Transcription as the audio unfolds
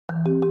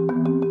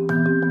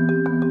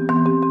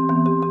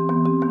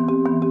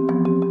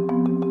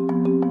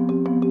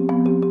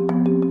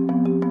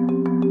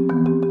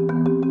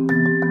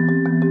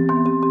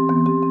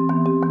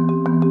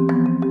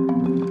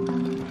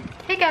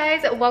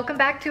welcome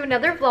back to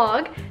another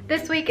vlog.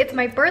 This week it's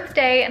my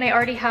birthday and I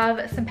already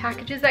have some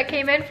packages that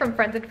came in from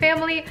friends and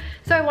family,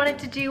 so I wanted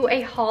to do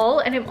a haul,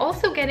 and I'm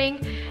also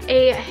getting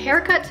a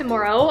haircut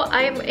tomorrow.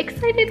 I'm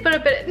excited but a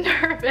bit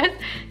nervous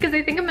because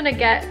I think I'm gonna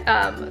get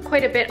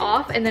quite a bit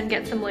off and then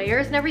get some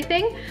layers and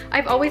everything.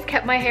 I've always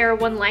kept my hair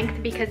one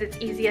length because it's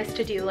easiest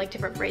to do like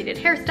different braided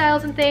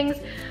hairstyles and things,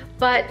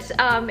 but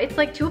it's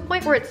like to a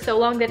point where it's so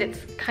long that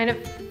it's kind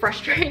of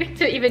frustrating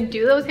to even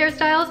do those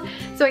hairstyles.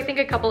 So I think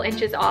a couple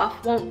inches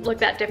off won't look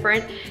that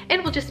different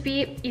and will just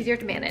be easier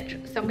to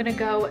manage. So I'm gonna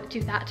go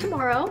do that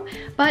tomorrow.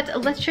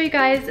 But let's show you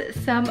guys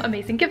some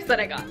amazing gifts that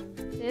I got.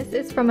 This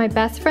is from my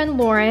best friend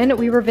Lauren.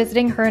 We were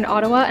visiting her in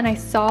Ottawa and I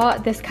saw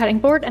this cutting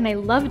board and I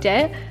loved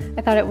it.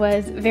 I thought it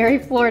was very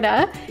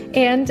Florida,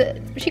 and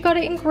she got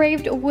it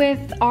engraved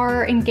with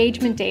our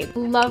engagement date.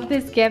 Love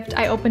this gift.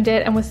 I opened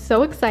it and was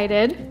so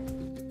excited.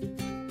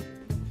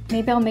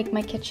 Maybe I'll make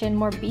my kitchen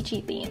more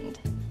beachy themed.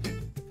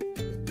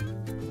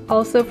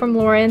 Also from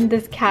Lauren,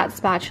 this cat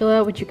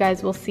spatula, which you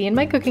guys will see in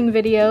my cooking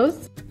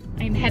videos.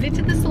 I'm headed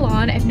to the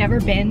salon. I've never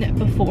been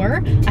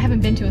before. I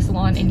haven't been to a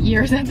salon in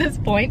years at this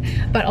point,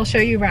 but I'll show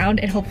you around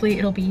and hopefully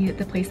it'll be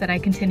the place that I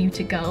continue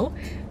to go.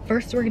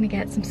 First, we're gonna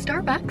get some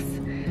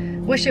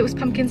Starbucks. Wish it was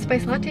pumpkin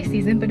spice latte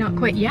season, but not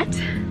quite yet.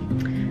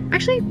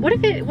 Actually, what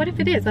if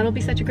it is? That'll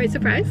be such a great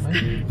surprise.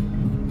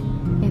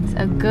 It's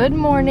a good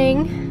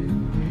morning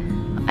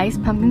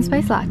iced pumpkin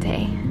spice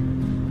latte.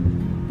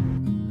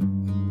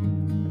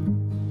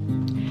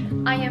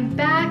 I am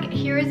back.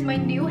 Here is my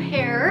new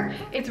hair.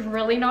 It's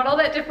really not all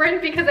that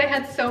different because I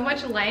had so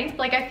much length.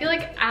 Like, I feel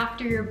like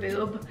after your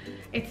boob,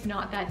 it's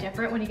not that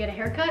different when you get a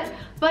haircut.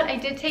 But I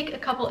did take a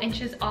couple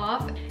inches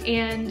off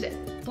and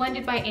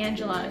blended by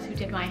Angela, who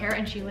did my hair,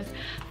 and she was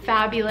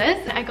fabulous.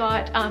 I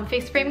got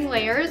face framing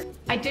layers.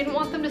 I didn't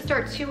want them to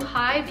start too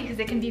high because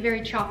it can be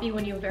very choppy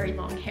when you have very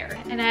long hair.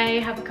 And I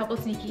have a couple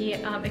sneaky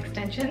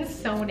extensions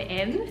sewn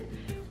in,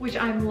 which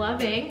I'm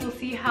loving. We'll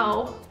see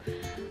how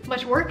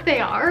much work they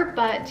are,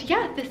 but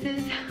yeah, this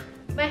is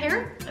my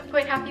hair. I'm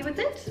quite happy with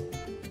it.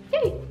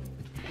 Yay!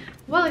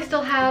 While I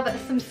still have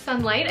some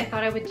sunlight, I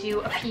thought I would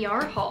do a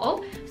PR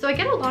haul. So I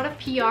get a lot of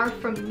PR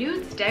from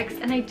Nude Sticks,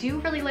 and I do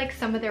really like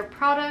some of their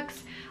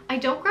products. I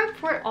don't grab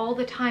for it all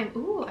the time.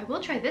 Ooh, I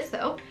will try this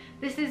though.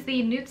 This is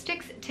the Nude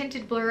Sticks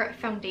Tinted Blur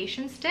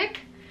Foundation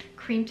Stick,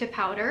 cream to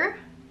powder.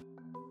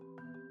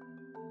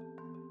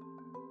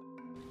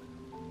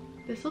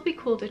 This will be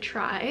cool to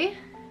try.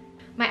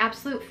 My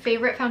absolute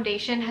favorite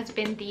foundation has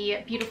been the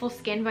Beautiful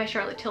Skin by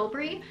Charlotte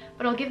Tilbury,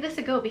 but I'll give this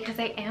a go because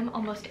I am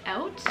almost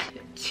out.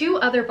 Two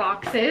other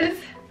boxes.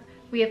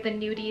 We have the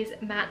Nudies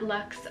Matte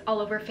Luxe All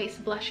Over Face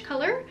Blush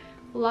color.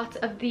 Lots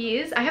of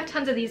these. I have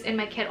tons of these in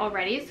my kit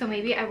already, so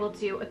maybe I will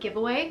do a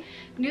giveaway.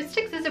 Nude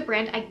Sticks is a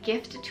brand I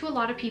gift to a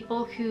lot of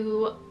people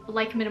who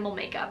like minimal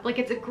makeup. Like,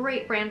 it's a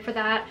great brand for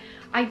that.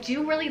 I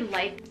do really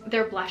like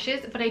their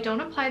blushes, but I don't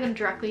apply them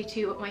directly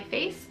to my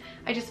face.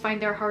 I just find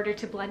they're harder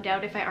to blend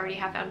out if I already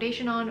have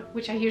foundation on,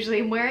 which I usually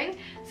am wearing.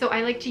 So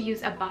I like to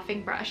use a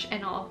buffing brush,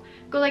 and I'll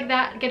go like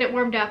that, get it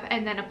warmed up,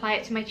 and then apply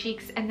it to my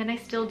cheeks, and then I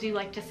still do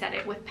like to set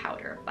it with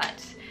powder.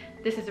 But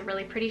this is a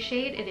really pretty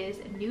shade. It is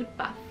Nude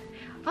Buff.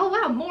 Oh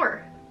wow,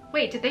 more.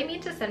 Wait, did they mean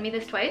to send me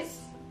this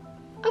twice?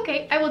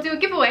 Okay, I will do a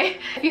giveaway.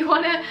 If you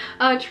wanna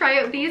try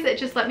out these,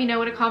 just let me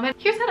know in a comment.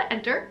 Here's how to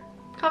enter.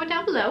 Comment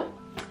down below.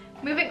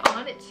 Moving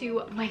on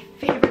to my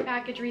favorite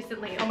package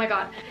recently. Oh my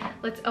god,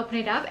 let's open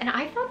it up. And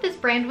I thought this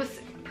brand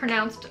was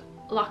pronounced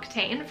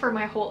L'Occitane for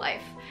my whole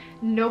life.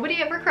 Nobody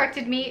ever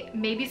corrected me.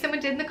 Maybe someone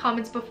did in the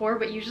comments before,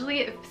 but usually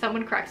if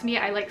someone corrects me,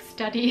 I like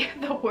study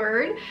the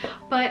word.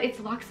 But it's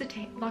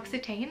L'Occitane,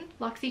 L'Occitane,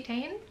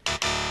 L'Occitane,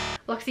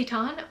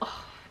 L'Occitane.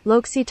 Oh.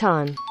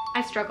 L'Occitane.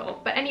 I struggle,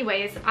 but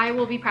anyways, I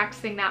will be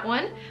practicing that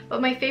one. But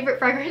my favorite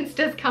fragrance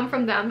does come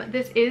from them.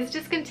 This is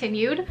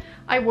discontinued.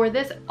 I wore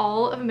this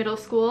all of middle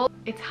school.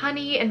 It's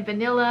honey and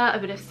vanilla, a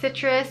bit of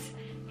citrus.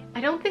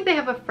 I don't think they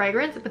have a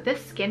fragrance, but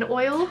this skin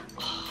oil,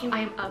 oh, I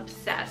am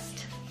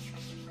obsessed.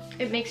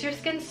 It makes your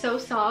skin so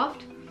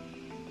soft.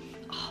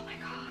 Oh my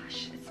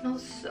gosh, it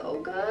smells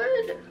so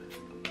good.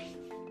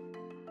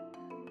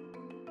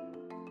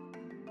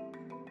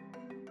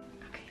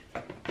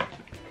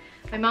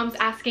 My mom's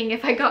asking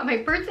if I got my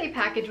birthday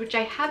package, which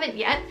I haven't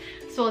yet,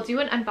 so I'll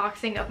do an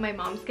unboxing of my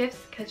mom's gifts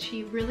because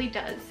she really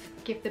does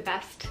give the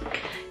best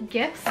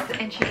gifts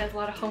and she does a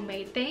lot of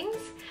homemade things.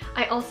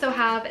 I also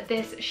have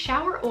this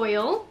shower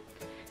oil.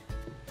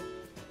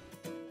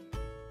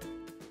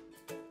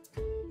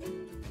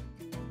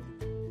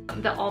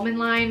 The almond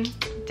line,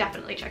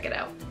 definitely check it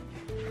out.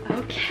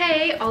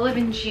 Okay, Olive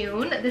and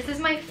June. This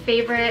is my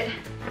favorite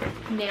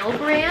nail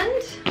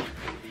brand.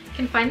 You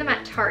can find them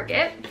at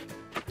Target.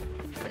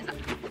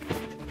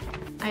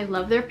 I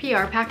love their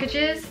PR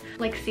packages.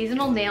 Like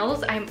seasonal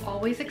nails, I'm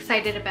always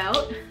excited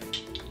about.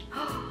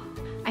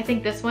 I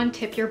think this one,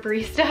 Tip Your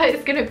Barista,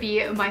 is gonna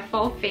be my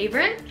fall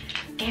favorite.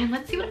 And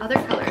let's see what other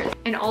colors.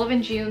 And Olive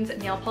and June's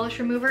nail polish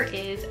remover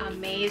is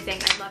amazing.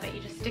 I love it.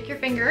 You just stick your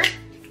finger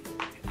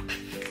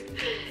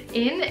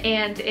in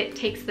and it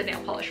takes the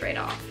nail polish right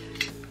off.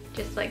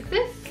 Just like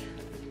this.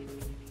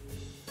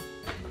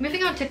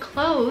 Moving on to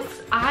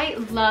clothes, I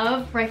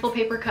love Rifle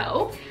Paper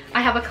Co. I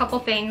have a couple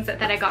things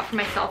that I got for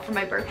myself for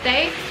my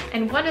birthday,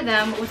 and one of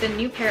them was a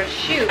new pair of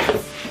shoes.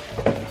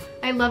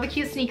 I love a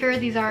cute sneaker.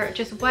 These are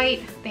just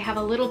white. They have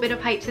a little bit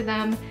of height to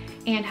them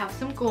and have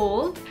some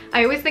gold.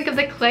 I always think of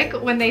the Click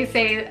when they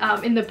say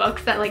in the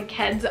books that like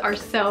kids are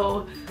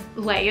so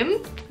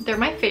lame. They're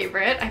my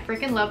favorite. I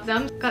freaking love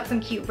them. Got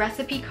some cute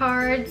recipe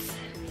cards.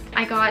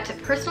 I got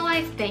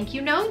personalized thank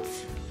you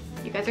notes.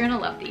 You guys are gonna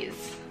love these.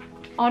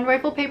 On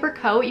Rifle Paper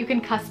Co, you can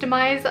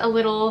customize a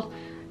little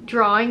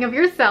drawing of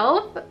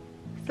yourself.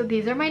 So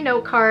these are my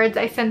note cards.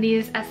 I send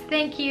these as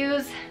thank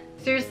yous.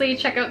 Seriously,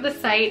 check out the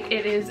site.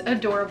 It is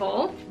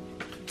adorable.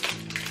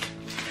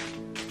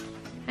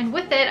 And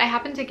with it, I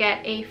happened to get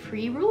a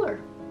free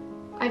ruler.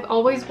 I've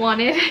always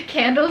wanted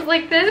candles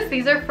like this.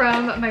 These are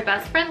from my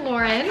best friend,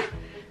 Lauren.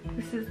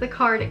 This is the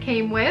card it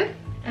came with.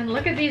 And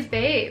look at these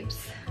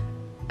babes.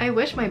 I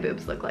wish my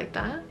boobs looked like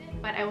that.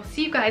 But I will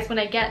see you guys when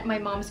I get my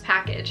mom's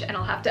package, and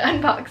I'll have to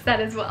unbox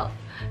that as well.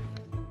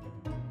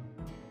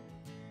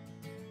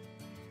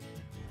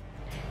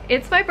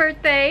 It's my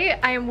birthday.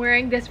 I am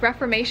wearing this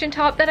Reformation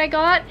top that I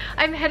got.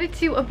 I'm headed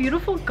to a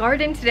beautiful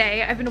garden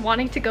today. I've been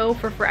wanting to go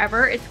for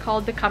forever. It's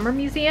called the Cummer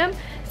Museum.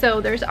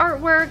 So there's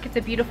artwork. It's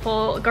a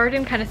beautiful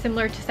garden, kind of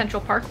similar to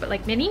Central Park, but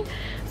like mini.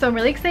 So I'm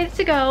really excited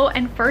to go.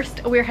 And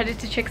first, we're headed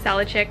to Chick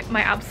Salad Chick,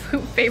 my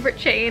absolute favorite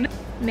chain.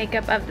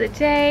 Makeup of the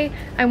day.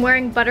 I'm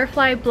wearing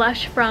butterfly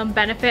blush from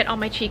Benefit on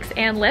my cheeks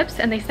and lips,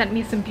 and they sent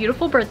me some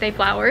beautiful birthday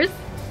flowers.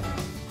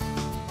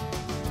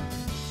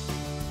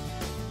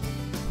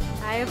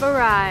 I have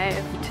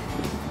arrived.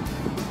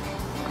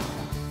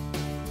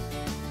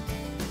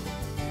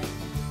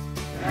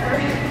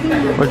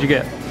 What'd you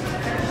get?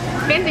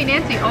 Fancy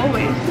Nancy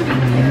always.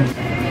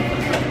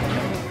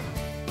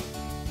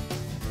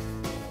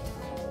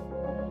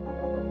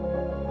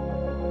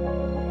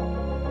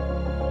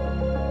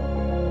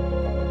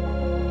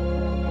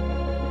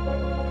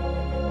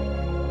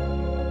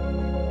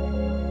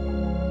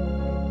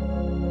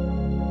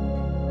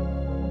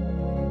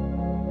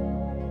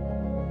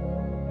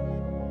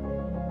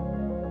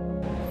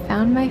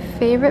 Found my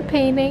favorite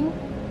painting.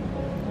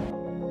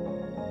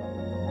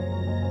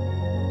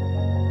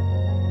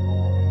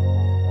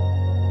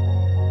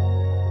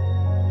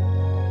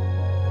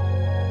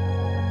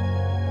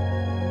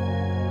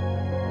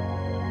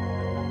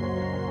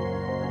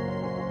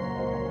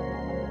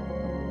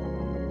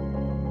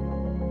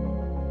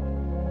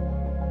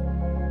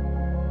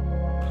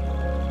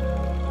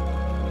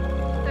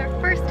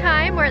 First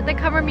time we're at the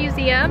Cummer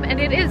Museum, and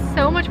it is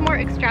so much more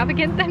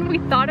extravagant than we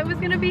thought it was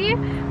gonna be.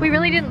 We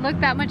really didn't look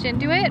that much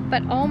into it,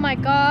 but oh my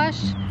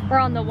gosh, we're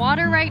on the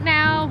water right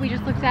now. We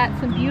just looked at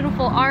some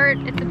beautiful art.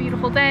 It's a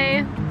beautiful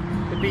day.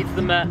 It beats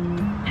the Met.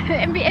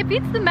 It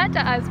beats the Met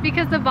to us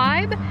because the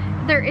vibe,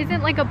 there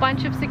isn't like a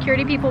bunch of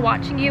security people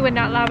watching you and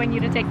not allowing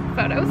you to take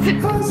photos.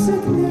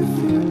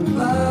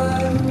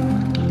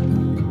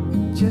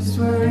 Just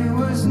where it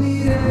was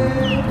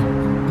needed.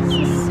 This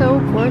is so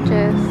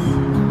gorgeous.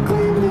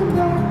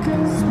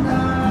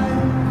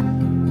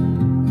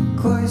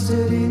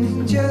 Cloistered in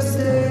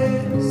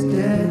injustice,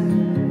 dead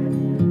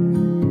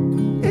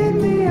in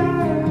the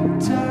eye of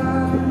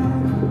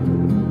time.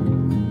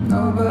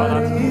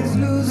 Nobody is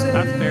losing.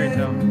 That's fairy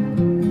tale.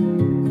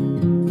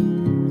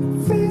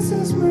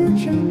 Faces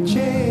merchant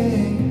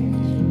change,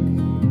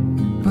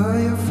 but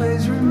your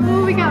face remains.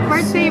 Oh, we got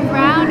birthday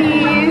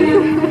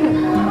brownies.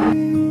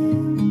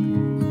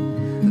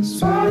 The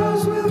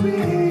swallows will be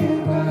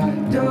here by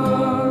the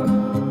door.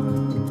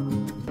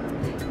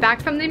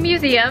 Back from the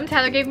museum,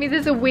 Tyler gave me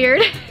this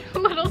weird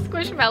little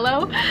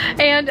squishmallow,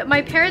 and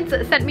my parents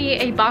sent me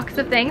a box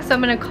of things, so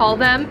I'm gonna call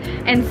them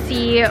and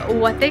see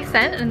what they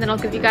sent, and then I'll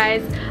give you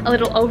guys a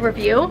little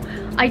overview.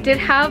 I did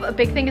have a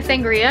big thing of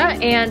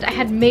sangria, and I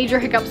had major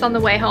hiccups on the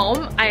way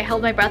home. I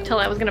held my breath till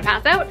I was gonna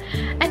pass out,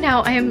 and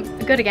now I am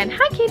good again.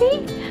 Hi,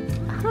 kitty.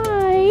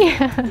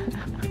 Hi.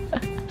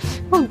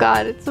 Oh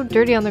God, it's so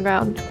dirty on the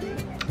ground.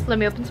 Let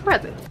me open some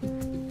presents.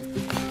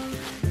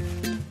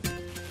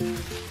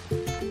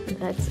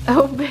 Let's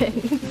open.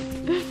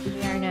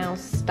 We are now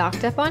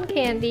stocked up on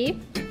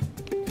candy.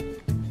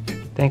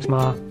 Thanks,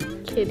 Ma.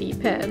 Kitty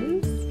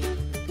pens.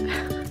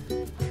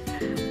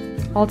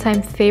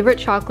 All-time favorite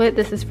chocolate.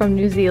 This is from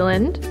New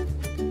Zealand.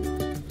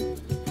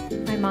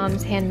 My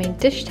mom's handmade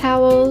dish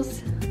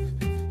towels.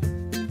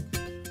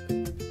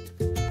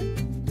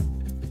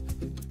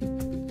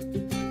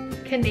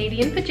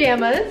 Canadian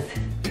pajamas.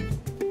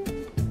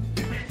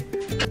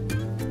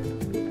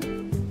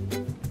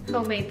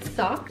 Homemade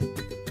socks.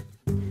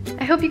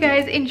 I hope you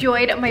guys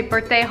enjoyed my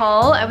birthday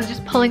haul. I was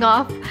just pulling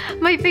off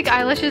my fake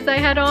eyelashes I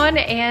had on,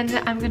 and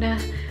I'm gonna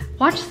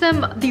watch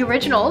the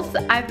originals.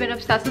 I've been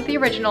obsessed with the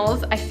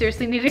originals. I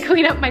seriously need to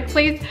clean up my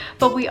place,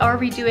 but we are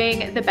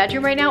redoing the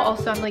bedroom right now.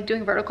 Also, I'm like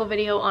doing vertical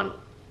video on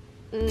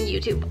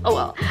YouTube. Oh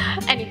well.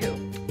 Anywho,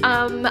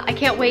 I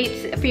can't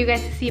wait for you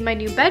guys to see my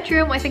new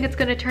bedroom. I think it's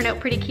gonna turn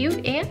out pretty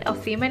cute, and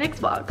I'll see you in my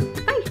next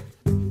vlog. Bye.